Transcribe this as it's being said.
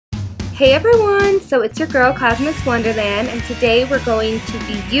Hey everyone, so it's your girl Cosmics Wonderland, and today we're going to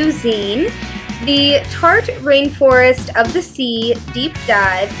be using the Tarte Rainforest of the Sea Deep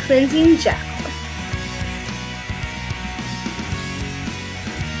Dive Cleansing Gel.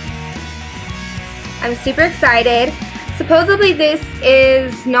 I'm super excited. Supposedly this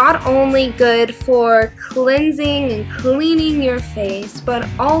is not only good for cleansing and cleaning your face, but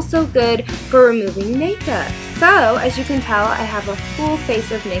also good for removing makeup. So, as you can tell, I have a full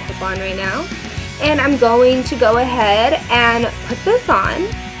face of makeup on right now, and I'm going to go ahead and put this on,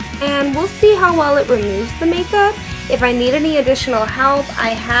 and we'll see how well it removes the makeup. If I need any additional help, I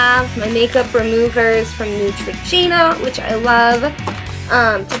have my makeup removers from Neutrogena, which I love,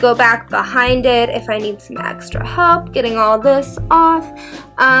 to go back behind it if I need some extra help getting all this off.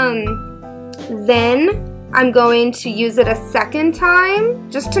 Then I'm going to use it a second time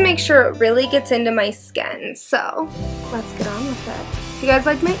just to make sure it really gets into my skin. So let's get on with it. If you guys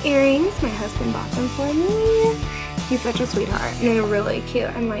like my earrings, my husband bought them for me. He's such a sweetheart, and they're really cute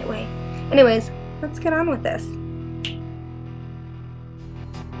and lightweight. Anyways, let's get on with this.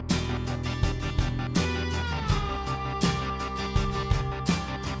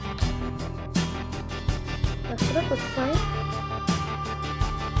 That's what it looks like.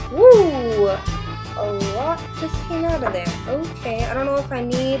 Woo! A lot just came out of there. Okay, I don't know if I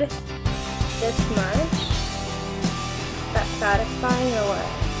need this much. That's satisfying or what?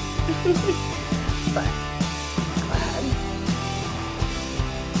 But, glad.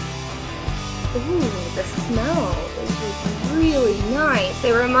 Ooh, the smell is really nice.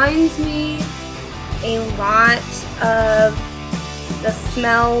 It reminds me a lot of the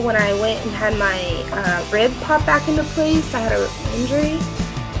smell when I went and had my rib pop back into place. I had a injury.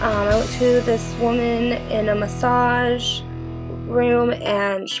 I went to this woman in a massage room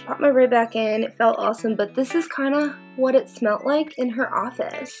and she popped my rib back in. It felt awesome, but this is kind of what it smelled like in her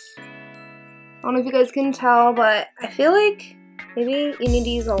office. I don't know if you guys can tell, but I feel like maybe you need to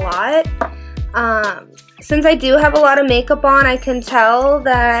use a lot. Since I do have a lot of makeup on, I can tell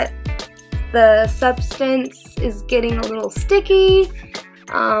that the substance is getting a little sticky.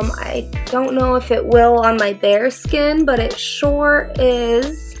 I don't know if it will on my bare skin, but it sure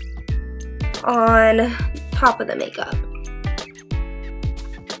is on top of the makeup.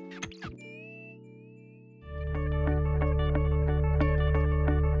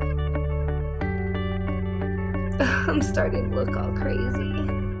 I'm starting to look all crazy.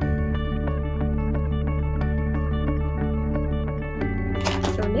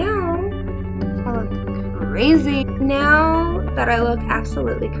 So now I look crazy. Now that I look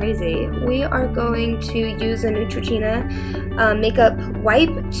absolutely crazy, we are going to use a Neutrogena makeup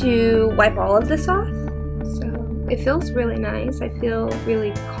wipe to wipe all of this off. So it feels really nice. I feel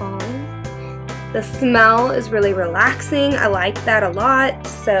really calm. The smell is really relaxing. I like that a lot.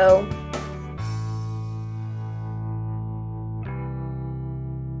 So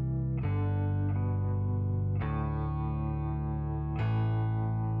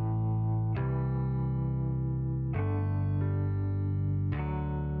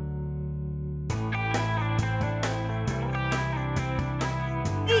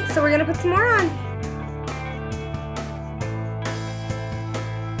we're gonna put some more on.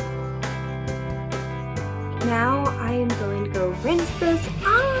 Now I am going to go rinse this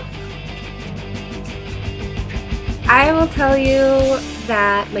off. I will tell you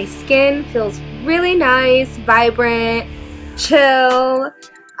that my skin feels really nice, vibrant, chill,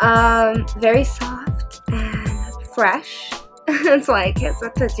 very soft and fresh. That's why I can't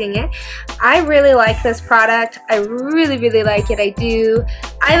stop touching it. I really like this product. I really like it. I do.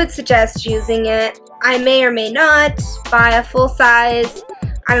 I would suggest using it. I may or may not buy a full size.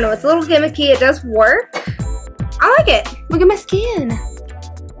 I don't know. It's a little gimmicky. It does work. I like it. Look at my skin.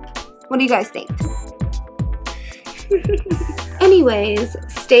 What do you guys think? Anyways,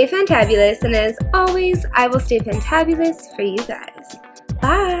 stay fantabulous, and as always, I will stay fantabulous for you guys.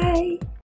 Bye!